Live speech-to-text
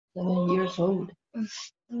7 years old. I'm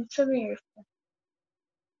 7 years old.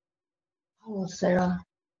 Hello, Sarah.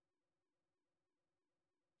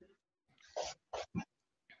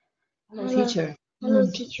 Hello, teacher.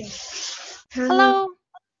 Hello, teacher. Hello.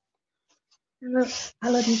 Hello.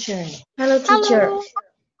 Hello, teacher. Hello, teacher. Hello.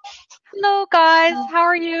 Hello, guys. How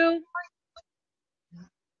are you?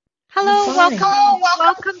 Hello.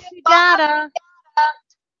 Welcome to Dada.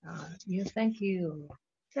 Yeah, thank you.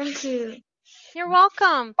 Thank you. You're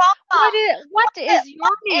welcome. What is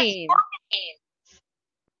your name?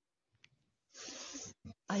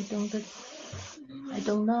 I don't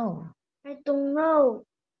know. I don't know.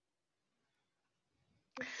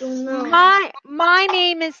 My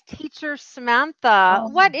name is Teacher Samantha.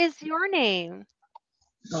 What is your name?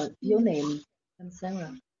 Your name. I'm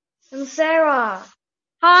Sarah. I'm Sarah.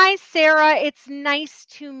 Hi, Sarah. It's nice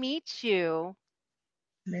to meet you.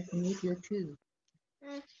 Nice to meet you too.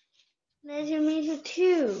 Nice to meet you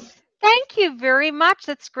too. Thank you very much.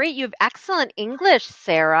 That's great. You have excellent English,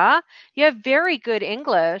 Sarah. You have very good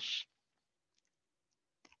English.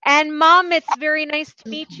 And Mom, it's very nice to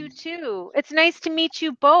meet you too. It's nice to meet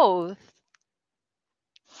you both.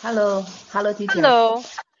 Hello. Hello, teacher. Hello.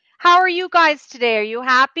 How are you guys today? Are you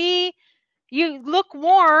happy? You look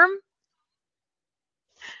warm.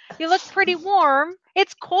 You look pretty warm.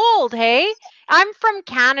 It's cold, hey? I'm from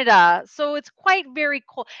Canada, so it's quite very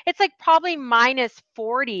cold. It's like probably minus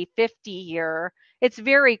 40, 50 here. It's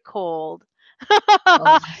very cold.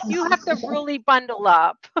 You have to really bundle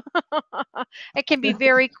up. It can be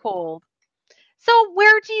very cold. So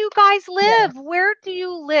where do you guys live? Yeah. Where do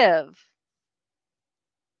you live?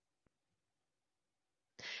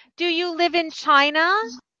 Do you live in China?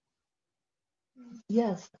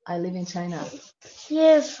 Yes, I live in China.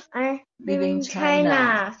 Yes, I live in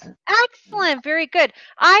China. Excellent. Very good.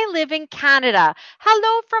 I live in Canada.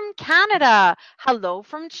 Hello from Canada. Hello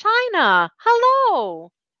from China. Hello.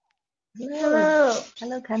 Hello.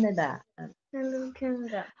 Hello, Canada. Hello,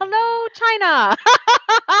 Canada. Hello, China.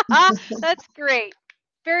 That's great.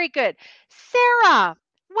 Very good. Sarah,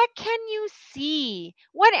 what can you see?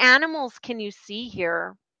 What animals can you see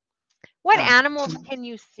here? What animals can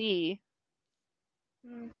you see?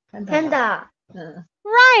 Panda.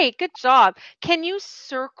 Right. Good job. Can you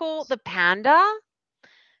circle the panda?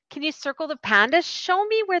 Can you circle the panda? Show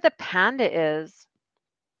me where the panda is.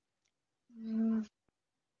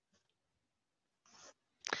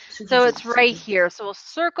 So it's right here. So we'll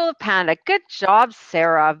circle the panda. Good job,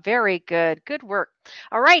 Sarah. Very good. Good work.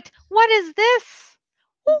 All right. What is this?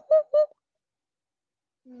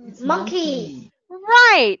 Monkey.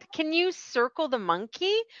 Right. Can you circle the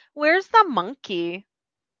monkey? Where's the monkey?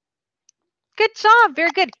 Good job.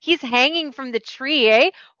 Very good. He's hanging from the tree,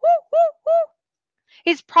 eh?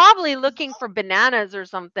 He's probably looking for bananas or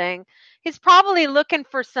something. He's probably looking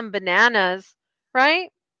for some bananas,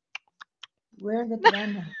 right? Where's the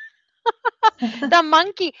banana? The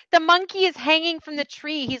monkey is hanging from the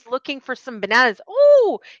tree. He's looking for some bananas.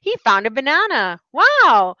 Oh, he found a banana.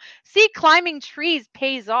 Wow. See, climbing trees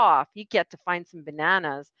pays off. You get to find some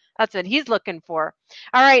bananas. That's what he's looking for.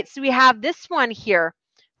 All right, so we have this one here.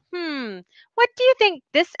 What do you think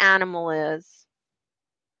this animal is?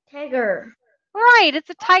 Tiger. Right, it's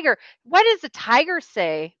a tiger. What does a tiger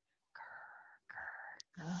say?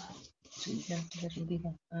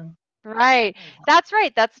 Right. That's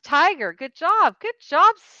right. That's a tiger. Good job. Good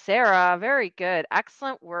job, Sarah. Very good.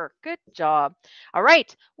 Excellent work. Good job. All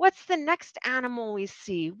right. What's the next animal we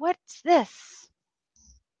see? What's this?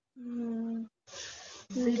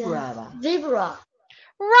 Zebra. Zebra.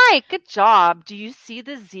 Right. Good job. Do you see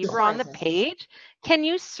the zebra on the page? Can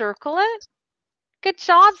you circle it? Good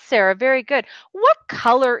job, Sarah. Very good. What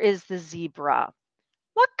color is the zebra?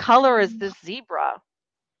 What color is this zebra?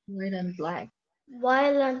 White and black.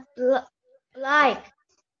 White and black.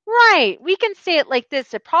 Right. We can say it like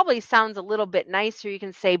this. It probably sounds a little bit nicer. You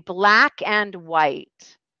can say black and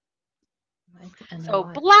white. So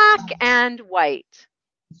black and white.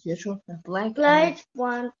 Black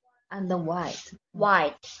one and the white.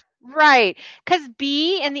 White. Right. Because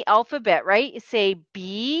B in the alphabet, right? You say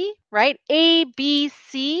B, right? A, B,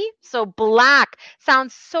 C. So black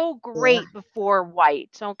sounds so great before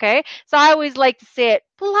white. Okay. So I always like to say it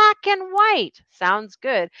black and white. Sounds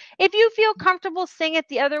good. If you feel comfortable saying it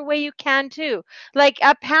the other way, you can too. Like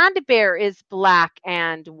a panda bear is black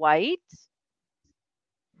and white.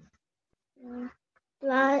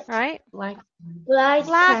 Black. Right? Black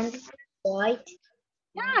and white.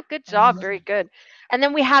 Yeah, good job. Very good. And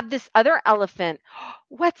then we have this other elephant.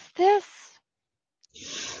 What's this?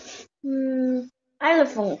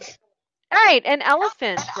 Elephant. All right, an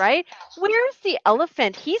elephant, right? Where's the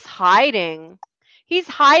elephant? He's hiding. He's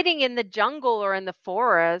hiding in the jungle or in the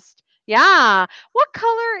forest. Yeah. What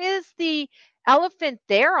color is the elephant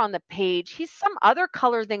there on the page? He's some other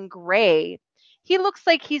color than gray. He looks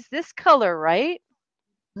like he's this color, right?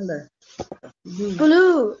 Color. Blue.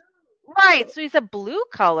 Blue. Right. So he's a blue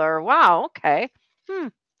color. Wow. Okay.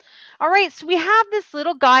 All right. So we have this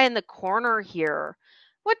little guy in the corner here.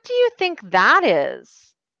 What do you think that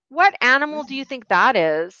is? What animal do you think that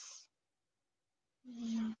is?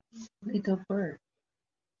 Little bird.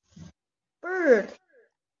 Bird.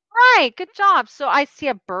 Right. Good job. So I see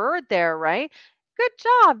a bird there, right? Good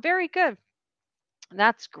job. Very good.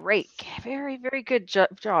 That's great. Very, very good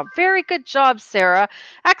job. Very good job, Sarah.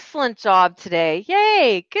 Excellent job today.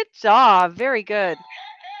 Yay. Good job. Very good.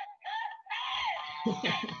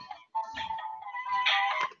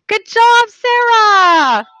 Good job,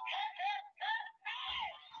 Sarah.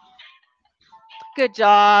 Good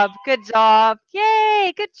job. Good job.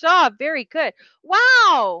 Yay. Good job. Very good.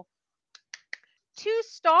 Wow. 2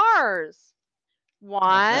 stars.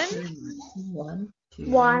 1, One,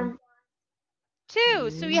 two. 1. 2.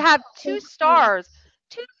 So you have 2 stars.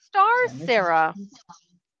 2 stars, Sarah.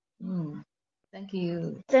 Thank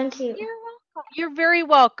you. Thank you. You're welcome. You're very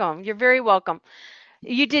welcome. You're very welcome.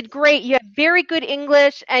 You did great. You have very good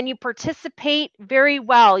English and you participate very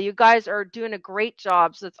well. You guys are doing a great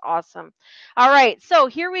job. So that's awesome. All right. So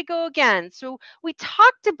here we go again. So we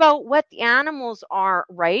talked about what the animals are,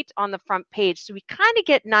 right, on the front page. So we kind of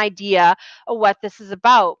get an idea of what this is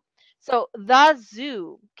about. So the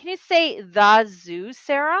zoo. Can you say the zoo,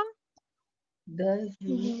 Sarah? The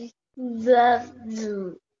zoo. The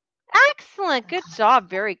zoo. Excellent. Good job.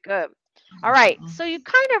 Very good. All right. So you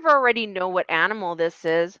kind of already know what animal this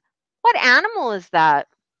is. What animal is that?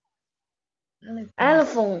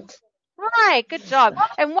 Elephant. Right. Good job.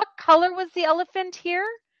 And what color was the elephant here?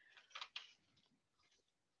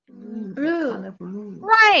 Blue. Color blue.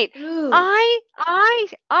 Right. Blue.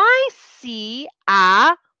 I see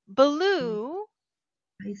a blue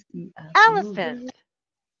I see a elephant.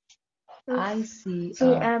 Blue. I see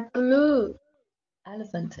a blue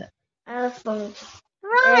elephant. elephant.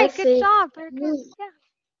 Right. Good job. Very good. Yeah.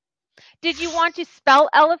 Did you want to spell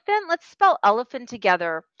elephant? Let's spell elephant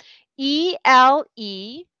together.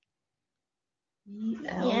 E-L-E.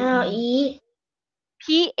 E-L-E.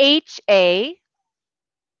 P-H-A.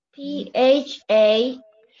 P-H-A.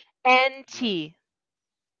 N-T.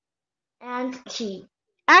 And T.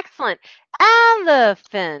 Excellent.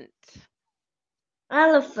 Elephant.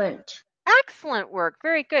 Elephant. Excellent work.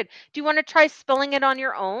 Very good. Do you want to try spelling it on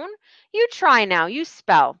your own? You try now. You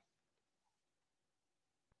spell.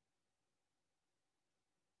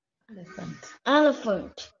 Elephant.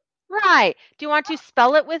 Elephant. Right. Do you want to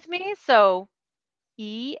spell it with me? So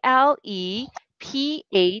E-L-E-P-H-A-N-T.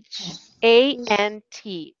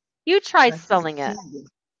 You try spelling it.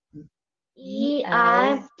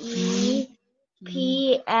 E-L-E-P-H-A-N-T.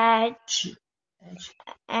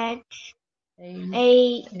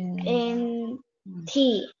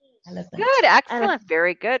 Good. Excellent.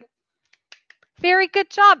 Very good. Very good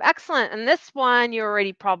job. Excellent. And this one you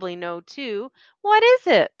already probably know too. What is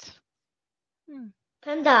it?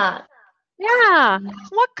 Panda. Yeah.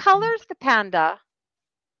 What color is the panda?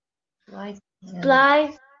 White.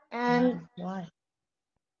 Black and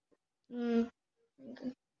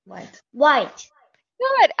White. White.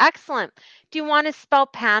 Good. Excellent. Do you want to spell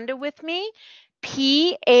panda with me?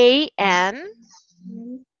 P-A-N.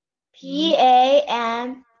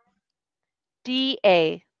 P-A-N.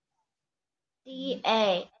 D-A.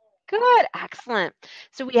 D-A. Good. Excellent.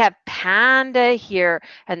 So we have panda here,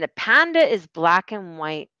 and the panda is black and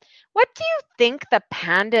white. What do you think the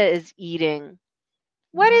panda is eating?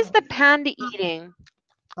 What is the panda eating?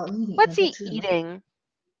 What's he eating?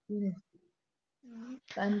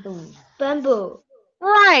 Bamboo. Bamboo.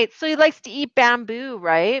 Right. So he likes to eat bamboo,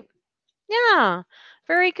 right? Yeah.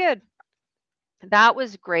 Very good. That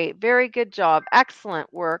was great. Very good job.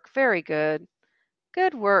 Excellent work. Very good.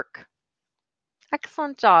 Good work.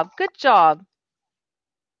 Excellent job. Good job.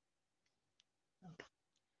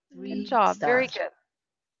 Good job. Very good.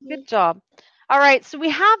 Good job. All right. So we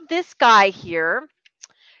have this guy here.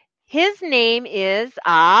 His name is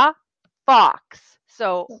a fox.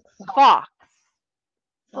 So fox.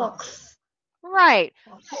 Fox. Right.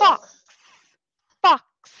 Fox. Fox.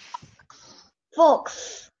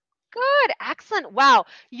 Fox. Good. Excellent. Wow.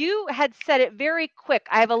 You had said it very quick.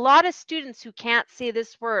 I have a lot of students who can't say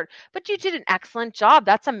this word, but you did an excellent job.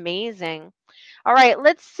 That's amazing. All right.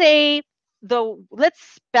 Let's spell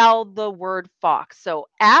the word fox. So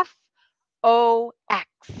F-O-X.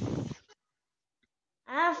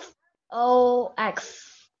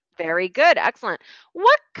 F-O-X. Very good. Excellent.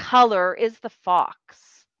 What color is the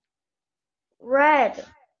fox? Red.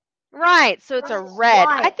 Right. So it's a red.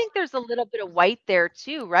 I White. think there's a little bit of white there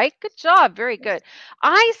too, right? Good job. Very good.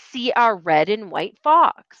 I see a red and white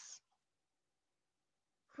fox.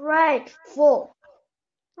 Red fox.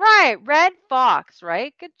 Right. Red fox,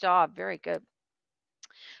 right? Good job. Very good.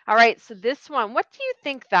 All right. So this one, what do you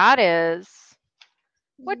think that is?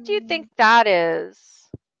 What do you think that is?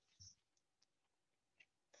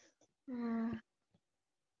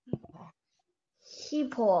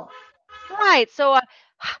 Hippo. Right. So a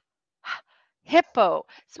hippo.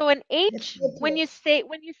 So an H, when you say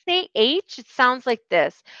H, it sounds like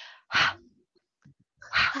this.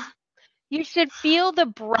 You should feel the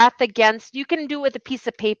breath against. You can do it with a piece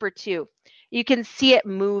of paper too. You can see it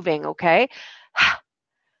moving, okay?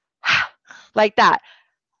 Like that.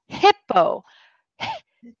 Hippo.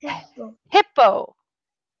 Hippo. Hippo.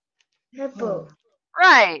 Hippo.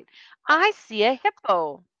 Right. I see a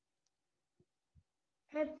hippo.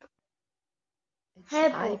 Hippo.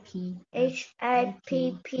 Hippo.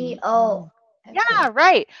 Yeah,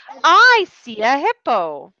 right. I see a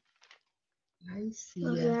hippo. I see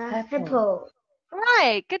a Hippo.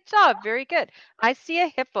 Right. Good job. Very good. I see a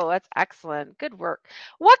hippo. That's excellent. Good work.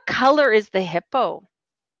 What color is the hippo?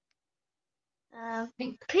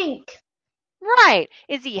 Pink. Right.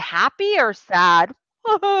 Is he happy or sad?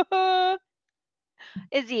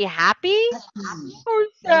 Is he happy or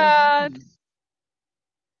sad?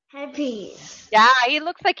 Happy. Yeah, he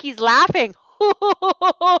looks like he's laughing.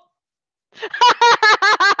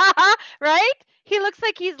 Right? He looks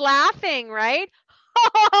like he's laughing, right?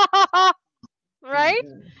 Right?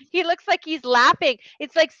 He looks like he's laughing.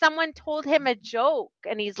 It's like someone told him a joke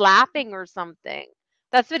and he's laughing or something.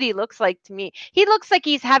 That's what he looks like to me. He looks like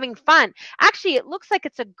he's having fun. Actually, it looks like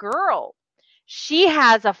it's a girl. She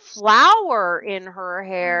has a flower in her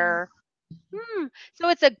hair. So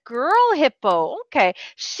it's a girl hippo. Okay.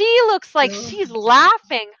 She looks like she's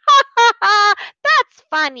laughing. That's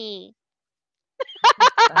funny.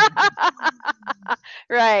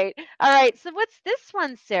 Right. All right. So what's this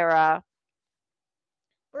one, Sarah?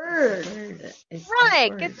 Bird.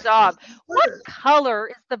 Right. Good job. What color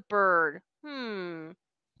is the bird?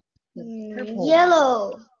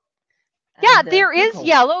 Yellow. Yeah, there is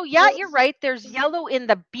yellow. Yeah, you're right. There's yellow in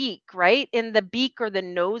the beak, right? In the beak or the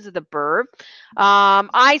nose of the bird.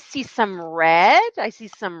 I see some red.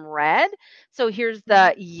 So here's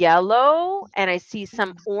the yellow, and I see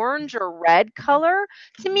some orange or red color.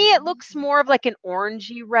 To me, it looks more of like an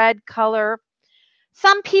orangey red color.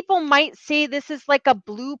 Some people might say this is like a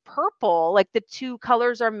blue purple, like the two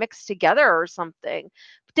colors are mixed together or something.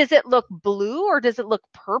 Does it look blue or does it look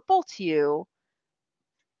purple to you?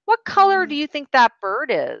 What color do you think that bird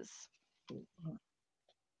is?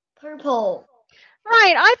 Purple.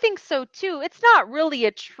 Right, I think so too. It's not really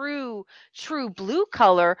a true blue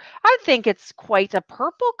color. I think it's quite a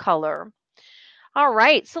purple color. All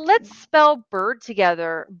right, so let's spell bird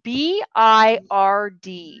together.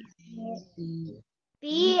 B-I-R-D.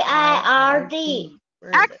 B-I-R-D.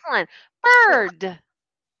 Excellent. Bird.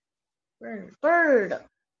 Bird.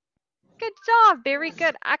 Good job. Very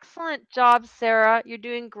good. Excellent job, Sarah. You're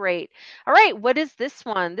doing great. All right, what is this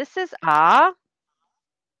one? This is a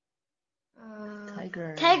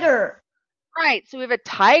Tiger. Right, so we have a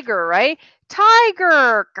tiger, right?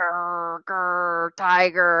 Tiger. Grr, grr,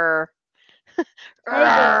 tiger.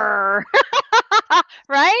 Grr.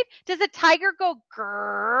 Right? Does a tiger go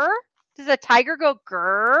grr? Does a tiger go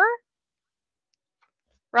grr?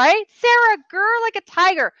 Right? Sarah, grr like a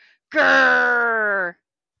tiger. Grr.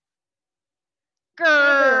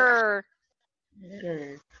 Grr.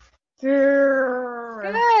 Good.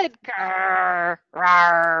 Grr.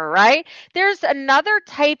 Rawr, right? There's another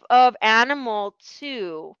type of animal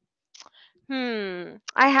too. I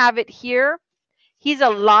have it here. He's a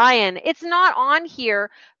lion. It's not on here,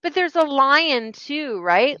 but there's a lion too,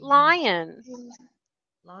 right? Lion.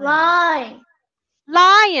 Lion.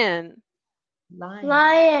 Lion.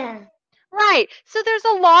 Lion. Right. So there's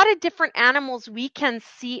a lot of different animals we can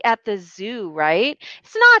see at the zoo, right?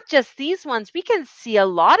 It's not just these ones. We can see a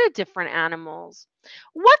lot of different animals.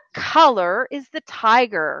 What color is the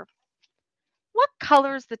tiger? What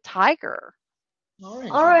color is the tiger?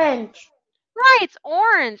 Orange. Right, it's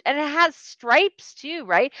orange and it has stripes too,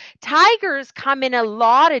 right? Tigers come in a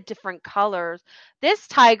lot of different colors. This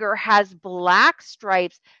tiger has black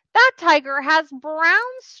stripes. That tiger has brown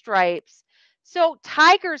stripes. So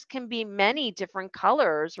tigers can be many different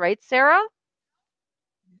colors, right, Sarah?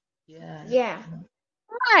 Yeah.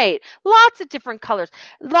 Right. Lots of different colors,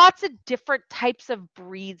 lots of different types of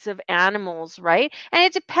breeds of animals, right? And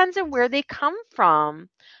it depends on where they come from.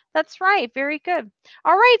 That's right. Very good.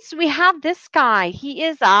 All right. So we have this guy. He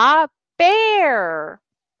is a bear.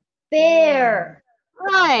 Bear.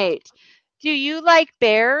 Right. Do you like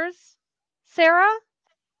bears, Sarah?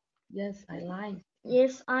 Yes, I like.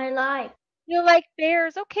 Yes, I like. You like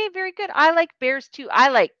bears? Okay, very good. I like bears too. I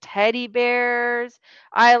like teddy bears.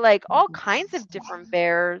 I like all kinds of different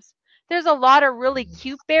bears. There's a lot of really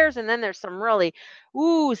cute bears, and then there's some really,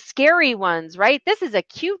 scary ones, right? This is a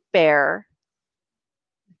cute bear,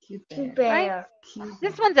 Cute Cute bear. right? bear. Cute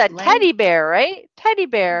This bear. one's a Like teddy bear, right? Teddy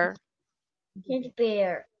bear. Cute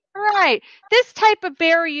bear. Right. This type of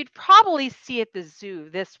bear you'd probably see at the zoo,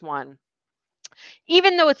 this one.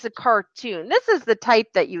 Even though it's a cartoon. This is the type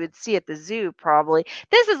that you would see at the zoo probably.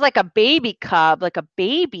 This is like a baby cub, like a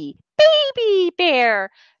baby bear.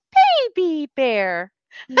 Baby bear,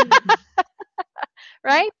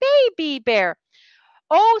 right? Baby bear.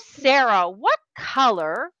 Oh, Sarah, what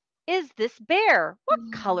color is this bear? What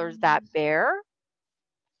color's that bear?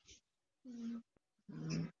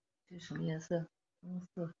 这什么颜色？红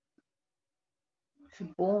色。是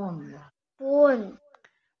brown 的。Bone.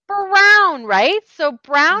 Brown, right? So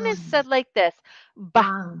brown is said like this.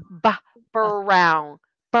 Brown. Brown.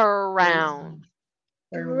 Brown.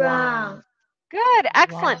 Brown. Good.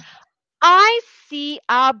 Excellent. I see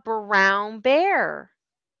a brown bear.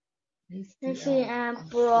 I see a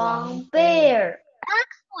brown bear.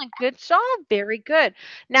 Excellent. Good job. Very good.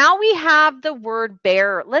 Now we have the word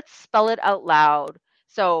bear. Let's spell it out loud.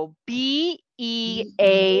 So B-E-A-R.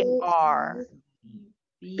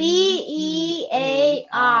 Bear.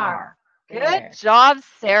 Good job,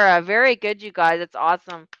 Sarah. Very good, you guys. That's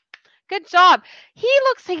awesome. Good job. He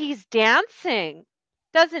looks like he's dancing,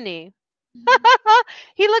 doesn't he?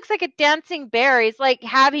 He looks like a dancing bear. He's like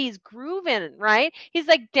he's grooving, right? He's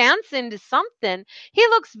like dancing to something. He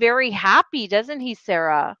looks very happy, doesn't he,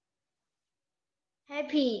 Sarah?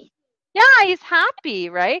 Happy. Yeah, he's happy,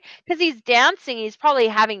 right? Because he's dancing. He's probably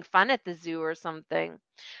having fun at the zoo or something.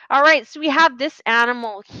 All right, so we have this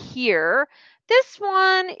animal here. This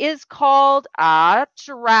one is called a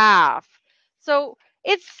giraffe. So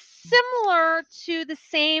it's similar to the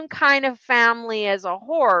same kind of family as a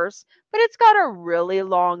horse, but it's got a really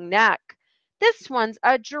long neck. This one's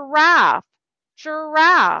a giraffe.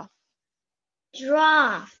 Giraffe.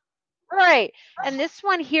 Giraffe. Right. And this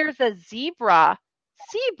one here's a zebra.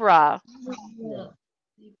 Zebra.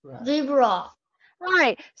 Zebra.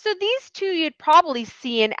 Right. So these two you'd probably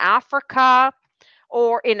see in Africa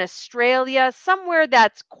or in Australia, somewhere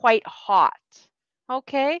that's quite hot.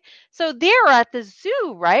 Okay. So they're at the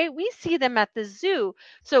zoo, right? We see them at the zoo.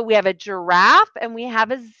 So we have a giraffe and we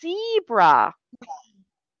have a zebra.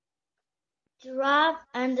 Giraffe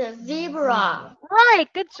and a zebra. Right.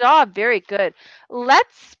 Good job. Very good.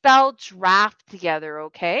 Let's spell giraffe together,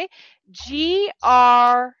 okay?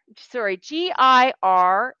 Giraffe. Giraffe.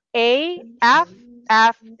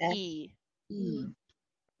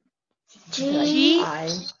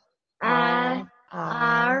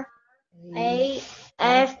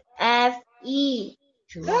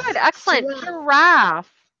 Good. Excellent.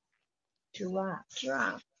 Giraffe.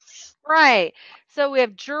 Giraffe. Right. So we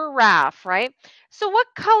have giraffe, right? So what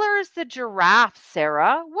color is the giraffe,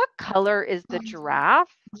 Sarah? What color is the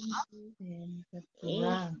giraffe?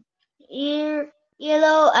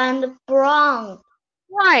 Yellow and brown.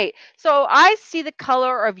 Right. So I see the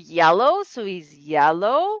color of yellow. So he's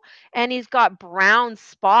yellow and he's got brown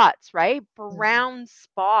spots, right? Brown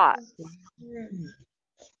spots.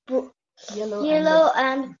 Yellow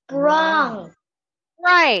and brown.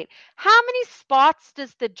 Right. How many spots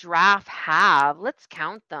does the giraffe have? Let's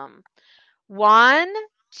count them. 1,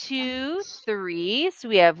 2, 3. So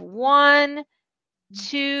we have 1,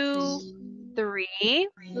 2, 3,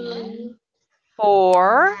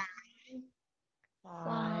 4,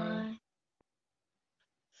 5,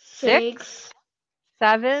 6,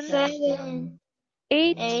 7,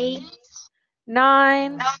 8,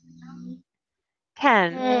 9,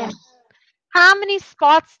 10. How many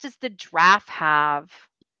spots does the giraffe have?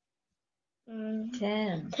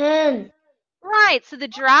 10. Right, so the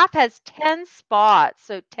giraffe has 10 spots.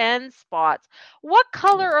 So 10 spots. What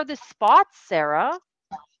color are the spots, Sarah?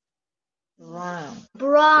 Brown.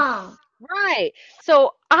 Right,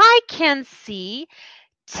 so I can see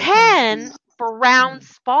 10 brown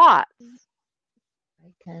spots.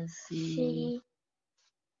 I can see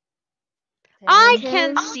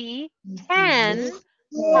 10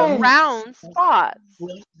 brown spots.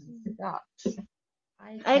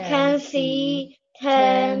 I can see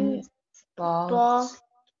 10 spots.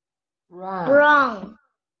 Brown.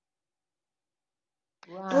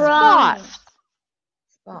 Spots.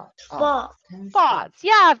 Spot. 10 Spots.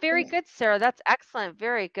 Yeah, very good, Sarah. That's excellent.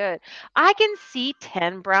 Very good. I can see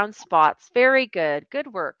 10 brown spots. Very good.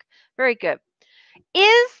 Good work. Very good.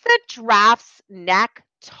 Is the giraffe's neck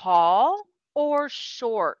tall or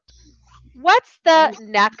short? What's the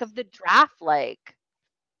neck of the giraffe like?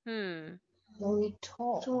 Very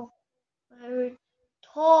tall. So very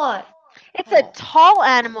tall. It's a tall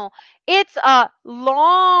animal. It's a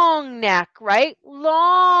long neck, right?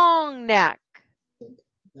 Long neck.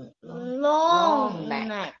 Long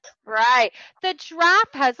neck. Right. The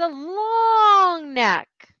giraffe has a long neck.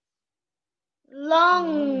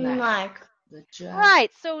 Long neck. The giraffe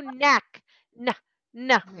Right. So neck. Nah,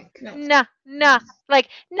 nah, neck. nah, nah. Like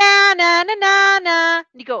na na na na na. And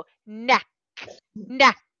you go neck.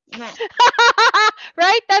 Neck. Neck.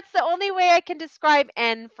 Right? That's the only way I can describe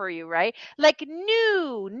N for you, right? Like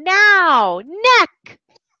new, now, neck,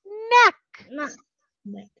 neck, Neck.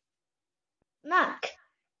 Neck. Neck.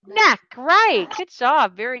 neck. Right. Good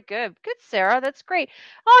job. Very good. Good, Sarah. That's great.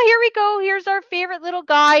 Oh, here we go. Here's our favorite little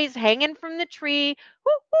guy. He's hanging from the tree.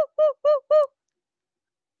 Woo, woo, woo, woo, woo.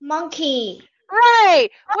 Monkey. Right.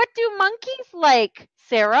 What do monkeys like,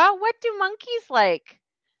 Sarah? What do monkeys like?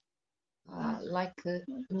 Like a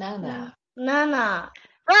banana. Banana.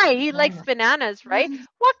 Right. He likes bananas, right?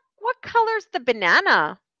 What color's the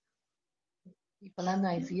banana?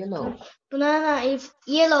 Banana is yellow. Banana is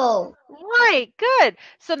yellow. Right, good.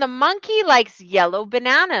 So the monkey likes yellow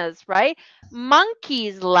bananas, right?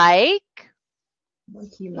 Monkeys like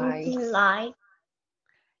Monkey Monkey like like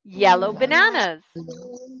yellow like bananas.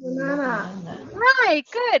 banana. Right,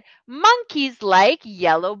 good. Monkeys like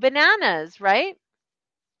yellow bananas, right?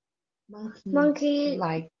 Monkey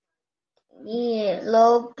like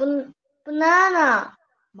yellow banana.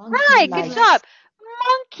 Right, like good job.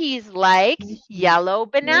 Monkeys like yellow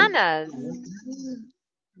bananas.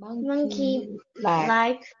 Monkey like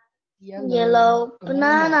like yellow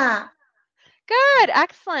banana. Good,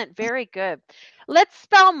 excellent, very good. Let's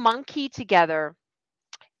spell monkey together.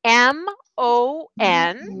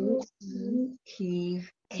 M-O-N. K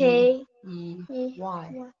K E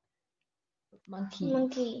Y. Monkey.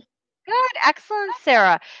 monkey. Good, excellent,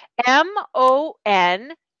 Sarah.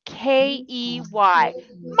 M-O-N-K-E-Y.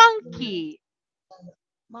 Monkey.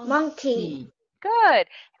 Monkey. Good.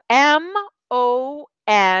 M-O-N-K-E-Y.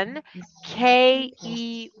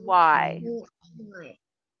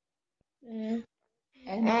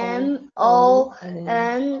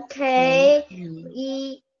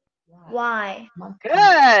 Monkey.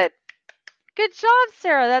 Good. Good job,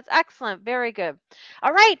 Sarah. That's excellent. Very good.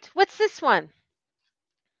 All right. What's this one?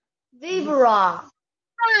 Zebra.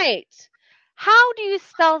 Right. How do you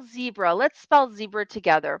spell zebra? Let's spell zebra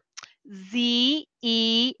together. Z-E-B-R-A.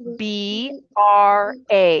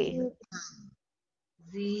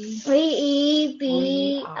 Zebra.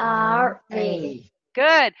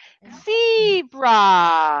 Good.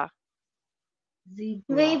 Zebra.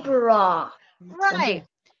 Zebra. Right.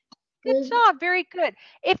 Good job. Very good.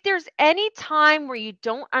 If there's any time where you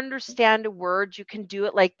don't understand a word, you can do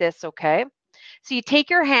it like this, okay? So you take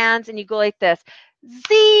your hands and you go like this.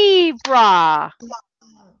 Zebra.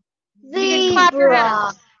 You can clap your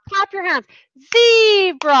hands. Clap your hands.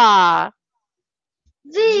 Zebra.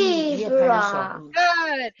 Zebra.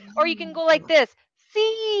 Good. Or you can go like this.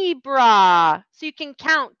 Zebra. So you can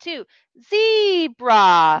count too.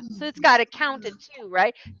 Zebra. So it's got to count it too,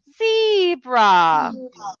 right? Zebra.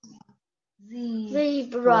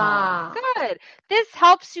 Zebra. Good. This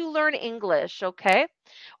helps you learn English, okay?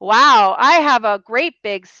 Wow, I have a great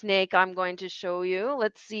big snake I'm going to show you.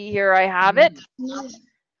 Let's see here. I have it.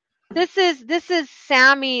 This is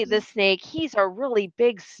Sammy the snake. He's a really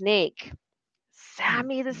big snake.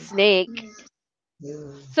 Sammy the snake.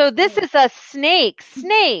 So this is a snake.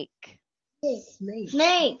 Snake.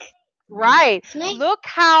 Snake. Right. Snake. Look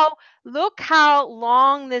how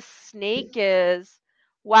long this snake is.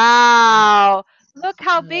 Wow. Look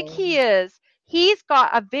how big he is. He's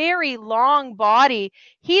got a very long body.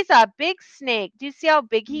 He's a big snake. Do you see how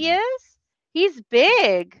big he is? He's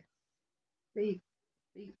big. Big.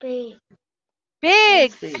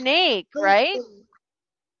 Big snake, right?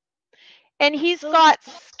 And he's got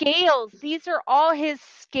scales. These are all his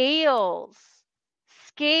scales.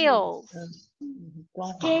 Scales.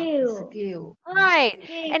 Scale. Right.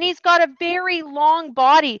 And he's got a very long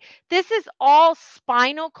body. This is all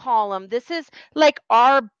spinal column. This is like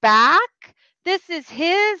our back. This is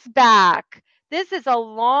his back. This is a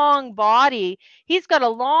long body. He's got a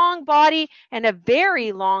long body and a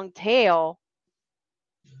very long tail.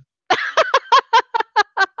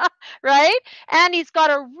 Right? And he's got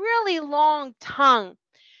a really long tongue.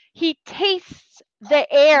 He tastes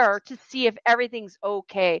the air to see if everything's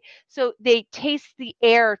okay. So they taste the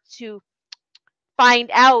air to find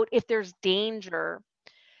out if there's danger.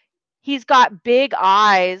 He's got big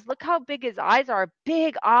eyes. Look how big his eyes are.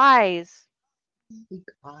 Big eyes.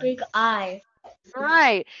 Big eye.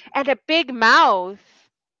 Right. And a big mouth.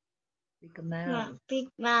 Big mouth. Big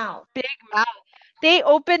mouth. Big mouth. They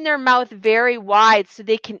open their mouth very wide so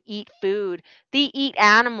they can eat food. They eat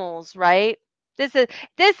animals, right?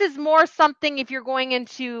 This is more something if you're going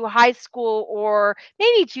into high school or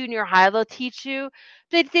maybe junior high, they'll teach you.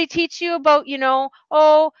 They teach you about,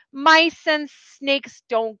 oh, mice and snakes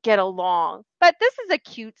don't get along. But this is a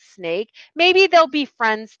cute snake. Maybe they'll be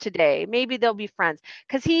friends today. Maybe they'll be friends.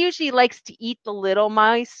 Because he usually likes to eat the little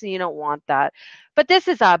mice, so you don't want that. But this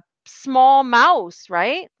is a small mouse,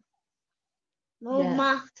 right?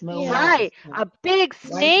 Yeah, small Right. mouse. A big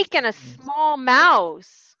snake and a small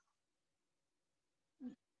mouse.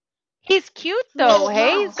 He's cute though,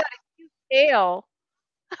 hey? He's got a cute tail.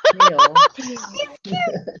 Tail. He's cute.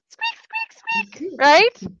 Squeak, squeak, squeak.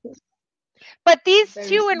 Right? But these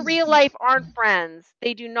two in real life aren't friends.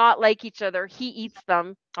 They do not like each other. He eats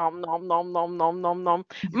them. Nom, nom, nom, nom, nom, nom, nom.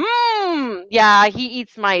 Yeah, he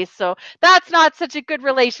eats mice. So that's not such a good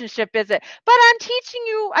relationship, is it? But I'm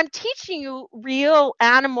teaching you real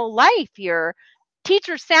animal life here.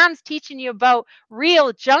 Teacher Sam's teaching you about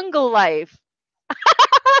real jungle life.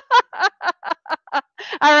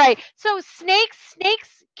 All right. So snakes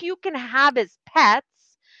you can have as pets,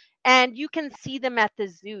 and you can see them at the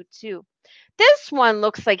zoo too. This one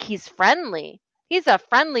looks like he's friendly. He's a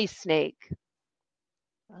friendly snake.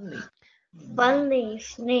 Friendly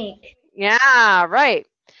snake. Yeah, right.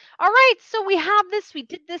 All right, so we have this. We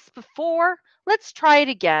did this before. Let's try it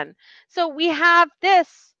again. So we have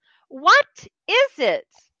this. What is it?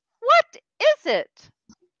 What is it?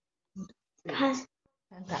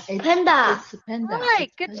 Panda. It's a panda.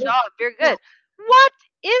 Right, good job. Very good. What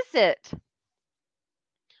is it?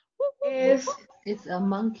 It's a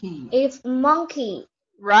monkey. It's monkey.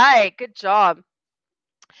 Right, good job.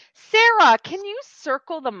 Sarah, can you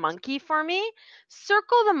circle the monkey for me?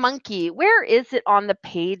 Circle the monkey. Where is it on the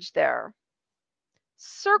page there?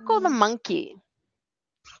 Circle the monkey.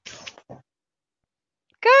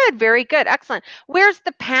 Good, very good, excellent. Where's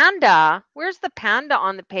the panda? Where's the panda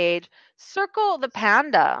on the page? Circle the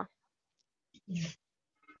panda.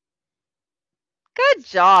 Good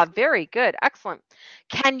job, very good, excellent.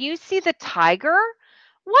 Can you see the tiger?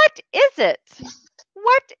 What is it?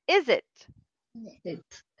 What is it?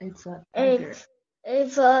 It's a tiger.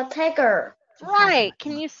 It's a tiger. Right,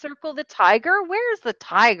 can you circle the tiger? Where's the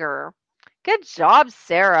tiger? Good job,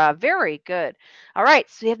 Sarah. Very good. All right,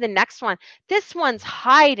 so we have the next one. This one's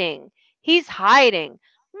hiding. He's hiding.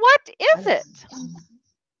 What is it?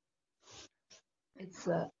 It's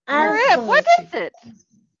a elephant. What is it?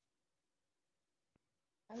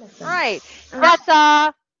 elephant. Right. That's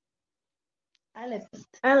a Elephant.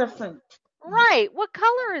 Elephant. right. What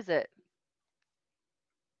color is it?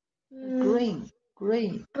 Green.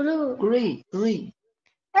 Blue. Green.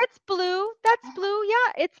 That's blue. That's blue.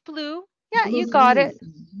 Yeah, it's blue. Yeah, Blue, you got it.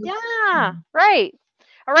 Yeah, right.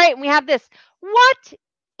 All right, we have this. What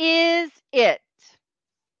is it?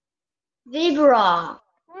 Zebra.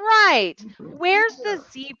 Right. Where's the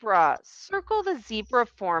zebra? Circle the zebra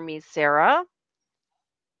for me, Sarah.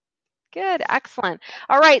 Good, excellent.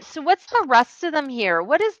 All right, so what's the rest of them here?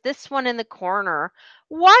 What is this one in the corner?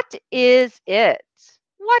 What is it?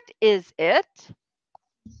 What is it?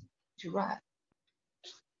 Giraffe.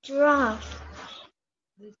 Giraffe.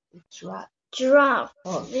 It's giraffe. Giraffe.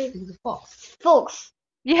 Oh, it's a fox. Fox.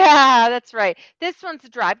 Yeah, that's right. This one's the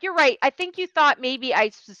giraffe. You're right. I think you thought maybe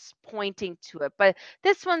I was pointing to it, but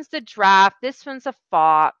this one's the giraffe. This one's a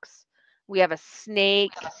fox. We have a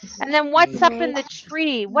snake. And then what's up in the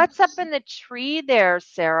tree? What's up in the tree there,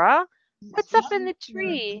 Sarah? What's up in the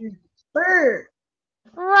tree? Bird.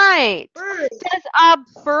 Right. Bird. Does a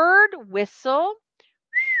bird whistle?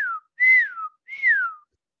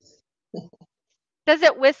 Does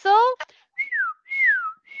it whistle?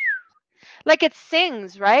 Like it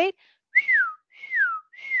sings, right?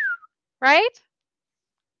 Right?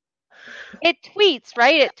 It tweets,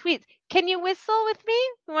 right? It tweets. Can you whistle with me?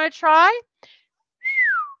 You want to try?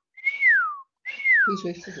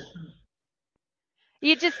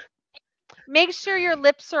 You just make sure your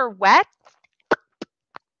lips are wet.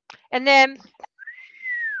 And then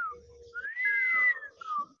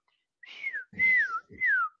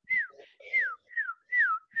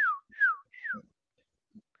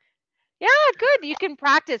yeah, good. You can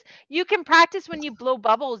practice. You can practice when you blow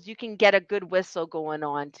bubbles. You can get a good whistle going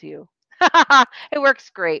on too. It works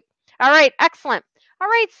great. All right, excellent. All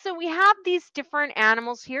right, so we have these different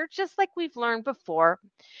animals here, just like we've learned before.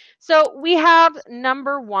 So we have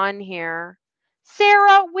number 1 here.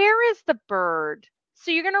 Sarah, where is the bird? So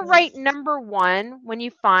you're going to write number 1 when you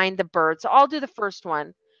find the bird. So I'll do the first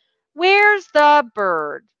one. Where's the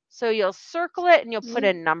bird? So you'll circle it and you'll put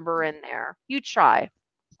a number in there. You try.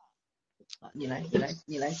 你来。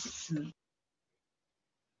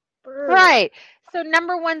bird. Right. So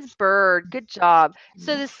number 1's bird. Good job.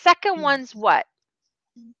 So the second one's what?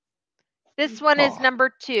 This one is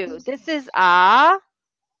number 2. This is a.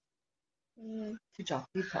 去找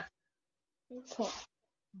peacock.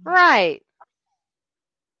 Right.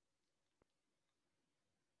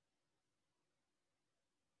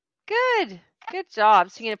 Good. Good job.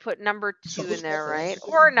 So you're going to put number 2 in there, right?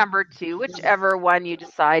 Or number 2, whichever one you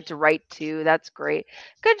decide to write to. That's great.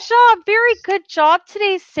 Good job. Very good job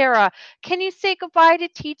today, Sarah. Can you say goodbye to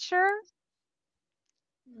teacher?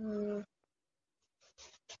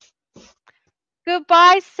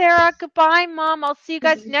 Goodbye, Sarah. Goodbye, Mom. I'll see you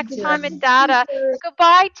guys next time at Dada.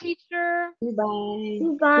 Goodbye, teacher.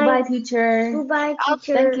 Goodbye, teacher. Goodbye,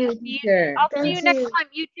 teacher. Thank you, teacher. I'll see you next time.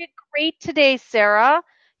 You did great today, Sarah.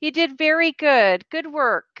 You did very good. Good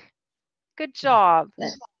work. Good job.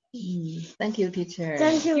 Thank you, teacher.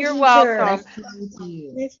 Thank you, You're teacher. welcome. Nice to meet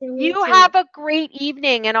you. Nice to meet You have a great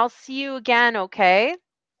evening, and I'll see you again, okay?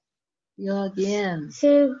 See you again. See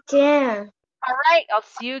you again. All right. I'll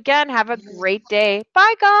see you again. Have a great day.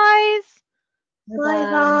 Bye, guys.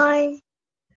 Bye bye.